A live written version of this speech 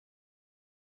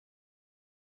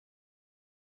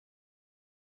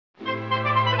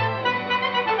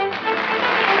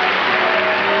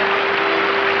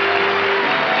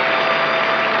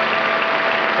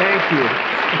you.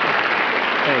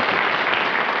 Thank you.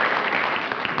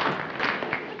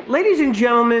 Ladies and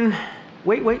gentlemen,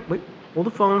 wait. Hold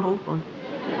the phone.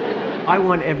 I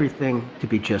want everything to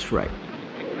be just right.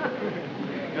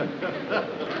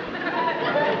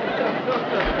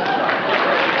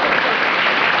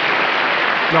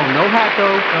 No hat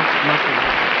though. No, nothing.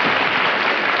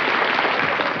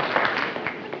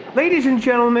 Ladies and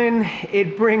gentlemen,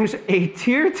 it brings a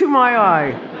tear to my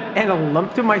eye and a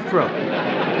lump to my throat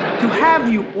to have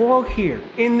you all here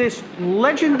in this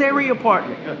legendary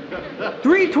apartment,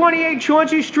 328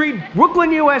 Chauncey Street,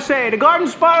 Brooklyn, USA, the garden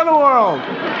spot of the world.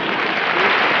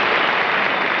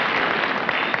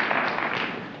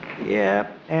 Yeah,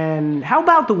 and how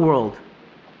about the world?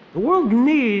 The world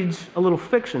needs a little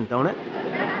fixing, don't it?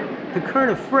 To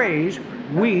current a phrase,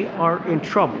 we are in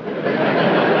trouble.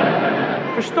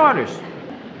 For starters,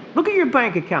 look at your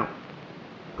bank account.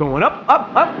 Going up.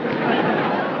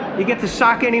 You get to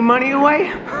sock any money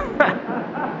away?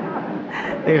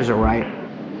 There's a right.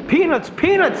 Peanuts.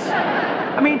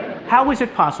 I mean, how is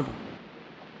it possible?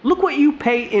 Look what you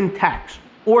pay in tax.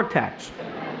 We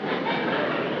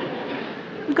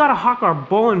gotta hock our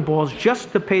bowling balls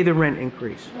just to pay the rent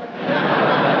increase.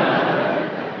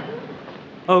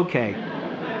 Okay.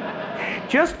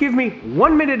 Just give me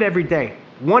 1 minute every day.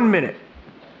 1 minute.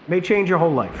 May change your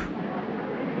whole life.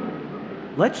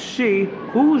 Let's see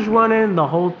who's running the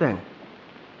whole thing.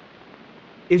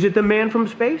 Is it the man from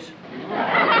space?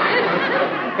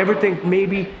 Ever think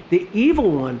maybe the evil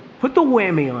one put the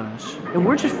whammy on us and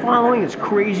we're just following its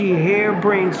crazy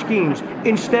harebrained schemes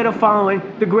instead of following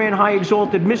the grand high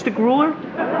exalted mystic ruler?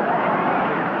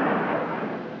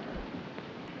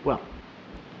 Well,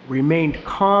 remained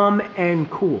calm and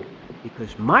cool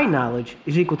because my knowledge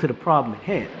is equal to the problem at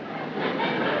hand.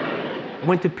 I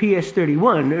went to PS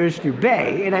 31, Oyster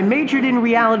Bay, and I majored in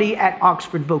reality at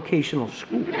Oxford Vocational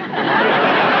School.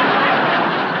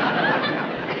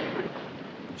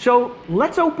 So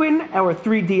let's open our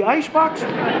 3D icebox,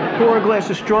 pour a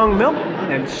glass of strong milk,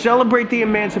 and celebrate the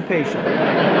emancipation.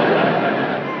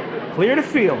 Clear the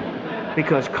field,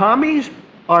 because commies,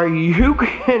 are you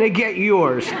gonna get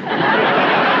yours?